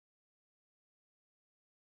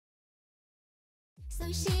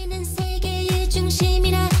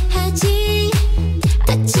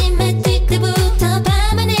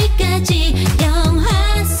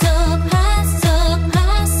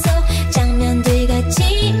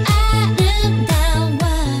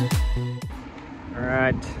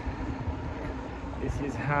This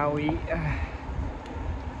is how we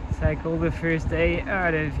cycle the first day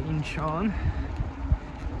out of Incheon,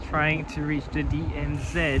 trying to reach the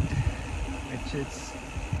DMZ, which is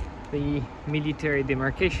the military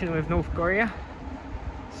demarcation with North Korea.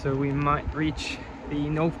 So we might reach the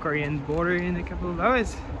North Korean border in a couple of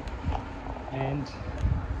hours, and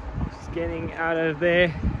just getting out of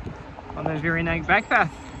there on a very nice bike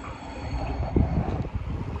path.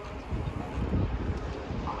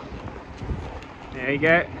 There you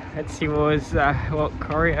go. Let's see what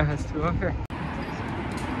Korea has to offer.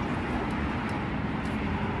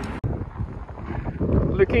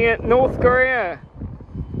 Looking at North Korea.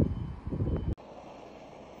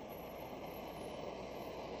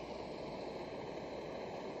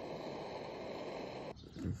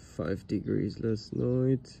 "5 degrees last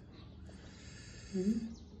night.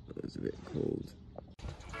 It was a bit cold."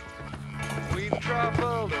 We've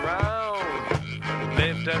traveled around,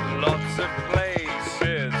 lived at lots of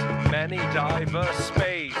places, many diverse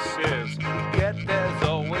spaces, yet there's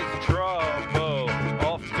always trouble,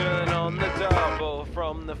 often on the double,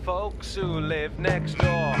 from the folks who live next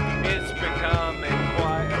door. It's becoming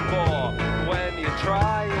quite a bore when you're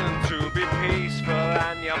trying to be peaceful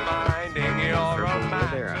and you're minding your own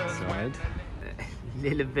matters. Outside. A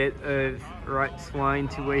little bit of right swine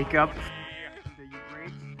to wake up.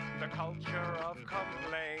 The culture of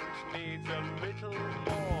complaint needs a little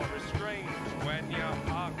more restraint when you're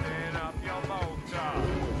parking up your motor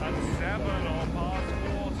at 7 or past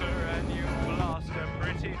quarter and you blast a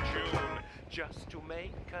pretty tune just to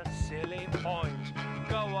make a silly point.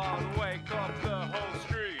 Go on, wake up the whole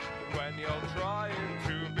street when you're trying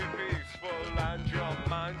to be peaceful and your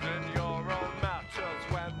mind and your own matters,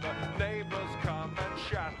 when the neighbors come and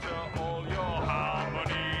shatter all your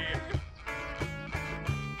harmony.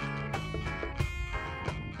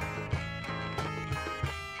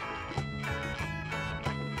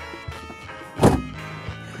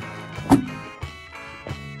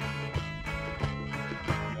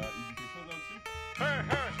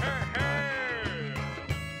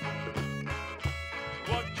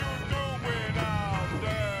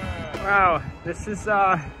 Wow, this is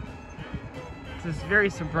very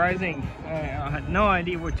surprising. I had no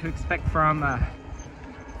idea what to expect from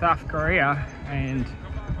South Korea, and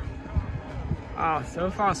so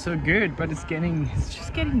far so good. But it's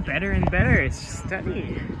just getting better and better. It's just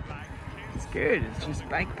steady. It's good. It's just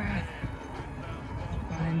bike path,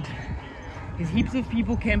 and there's heaps of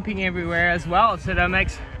people camping everywhere as well. So that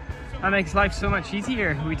makes life so much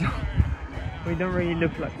easier. We don't really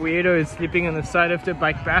look like weirdos sleeping on the side of the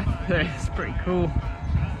bike path. It's pretty cool.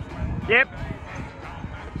 Yep.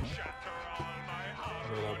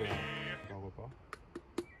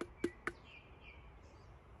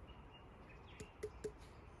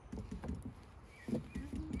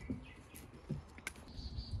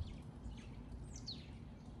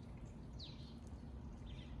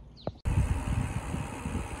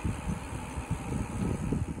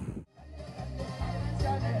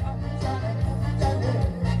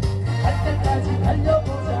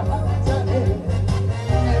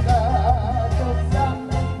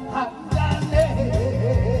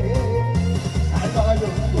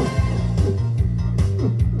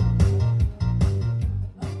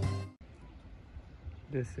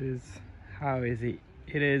 This is how easy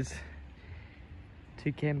it is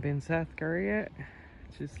to camp in South Korea.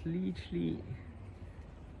 Just literally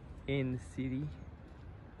in the city.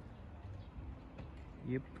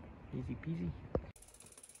 Yep, easy peasy.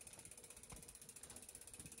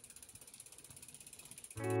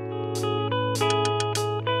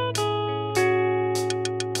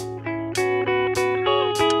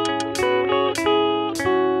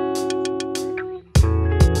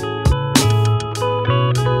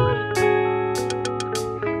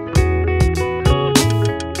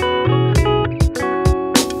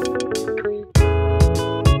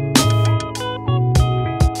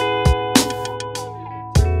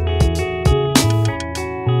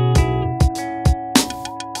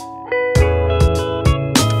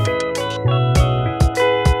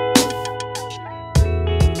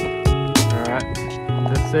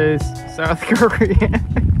 This is South Korea.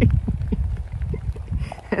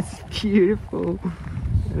 That's beautiful.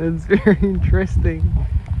 That's very interesting.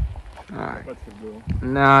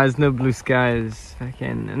 No, there's no blue skies.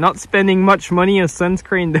 Fucking not spending much money on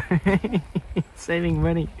sunscreen though. Saving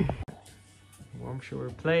money. Warm shore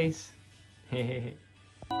place.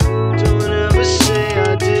 Don't ever say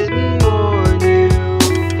I didn't warn you.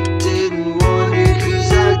 Didn't warn you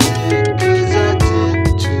 'cause I did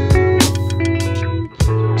too.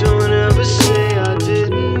 Don't ever say I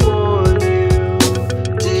didn't warn you.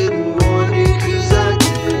 Didn't warn you 'cause I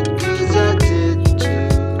did too.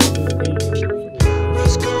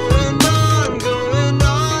 What's going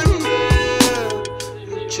on here?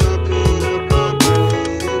 You're chopping up my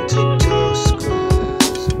brain into toast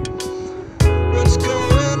squares. What's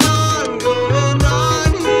going on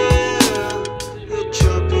here? You're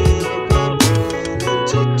chopping up my brain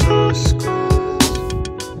into toast squares.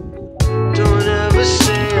 Don't ever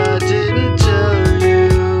say I didn't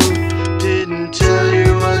tell you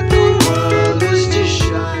what the world is too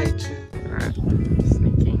shy to. Alright,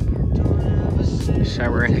 sneaking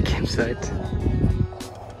shower in a campsite.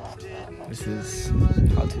 This is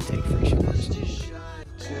how to take free showers.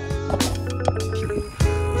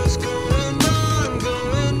 What's going on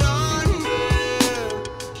here?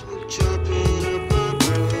 You're chopping up my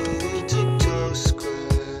brain into toast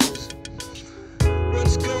squares.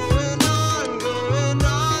 What's going on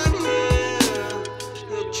here?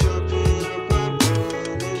 You're chopping up my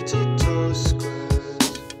brain into toast squares.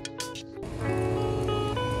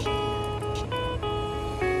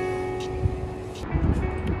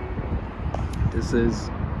 This is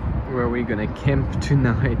where we're gonna camp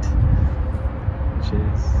tonight, which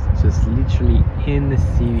is just literally in the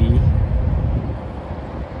city.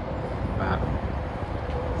 Wow,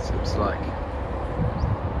 seems like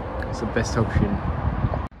it's the best option.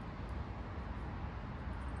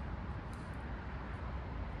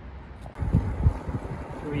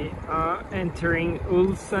 We are entering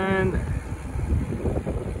Ulsan.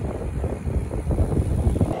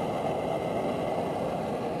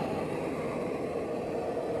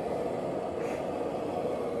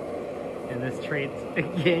 In the streets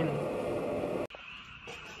again.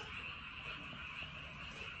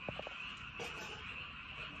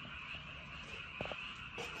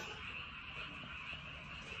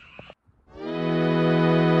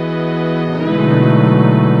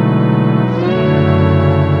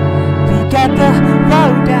 We got the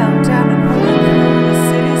road downtown and rolling through the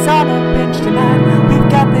city's on a bench tonight. We've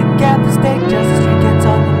got the gather steak, just the street gets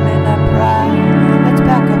on the midnight pride. Let's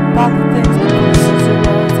pack up all the things, the Susie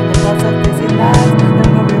roads and the buzz of busy lives. Then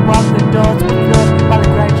when we walk the doors, we look while the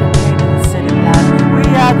great champagne in the city life. We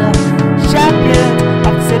are the champions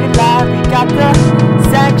of the city life. We got the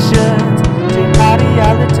sanctions, we party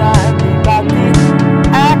all the time. We got the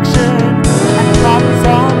action and the parties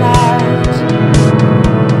all night.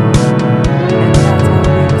 And that's how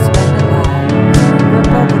we spend our lives. The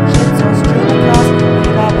poker chips are strewn across,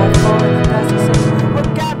 laid out by four in the dusty city. We're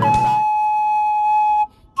gathering by.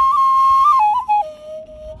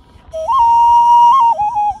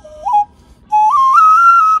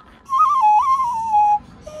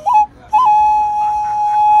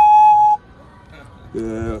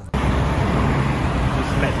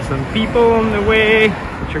 Just met some people on the way,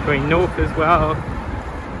 which are going north as well.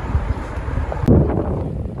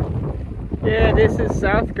 Yeah, this is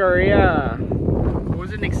South Korea. I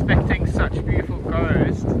wasn't expecting such beautiful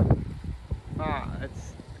coast.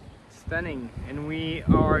 It's stunning, and we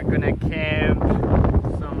are gonna camp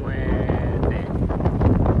somewhere there.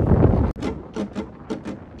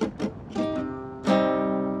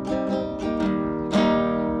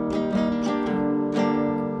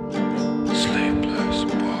 Sleepless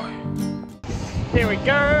boy. Here we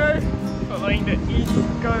go, following the east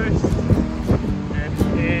coast. It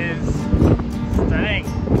is stunning.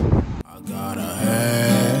 I got a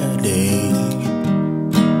headache.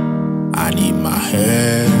 I need my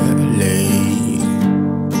head laid.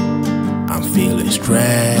 I'm feeling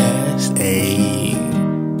stressed, ayy.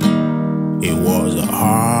 It was a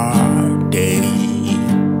hard day.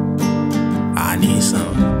 I need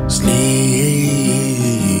some sleep.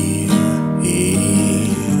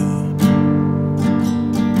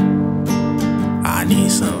 I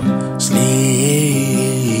need some sleep.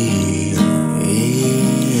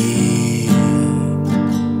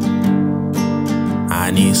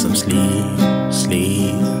 I need some sleep,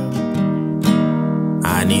 sleep.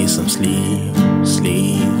 I need some sleep,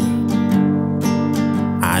 sleep.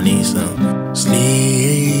 I need some sleep.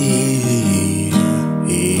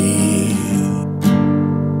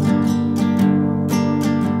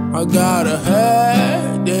 I got a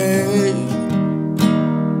headache.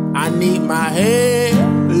 I need my head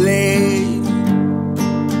laid.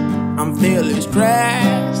 I'm feeling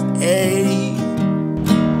stressed, ayy.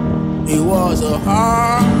 It was a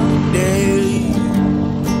hard day.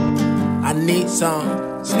 I need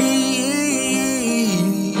some sleep.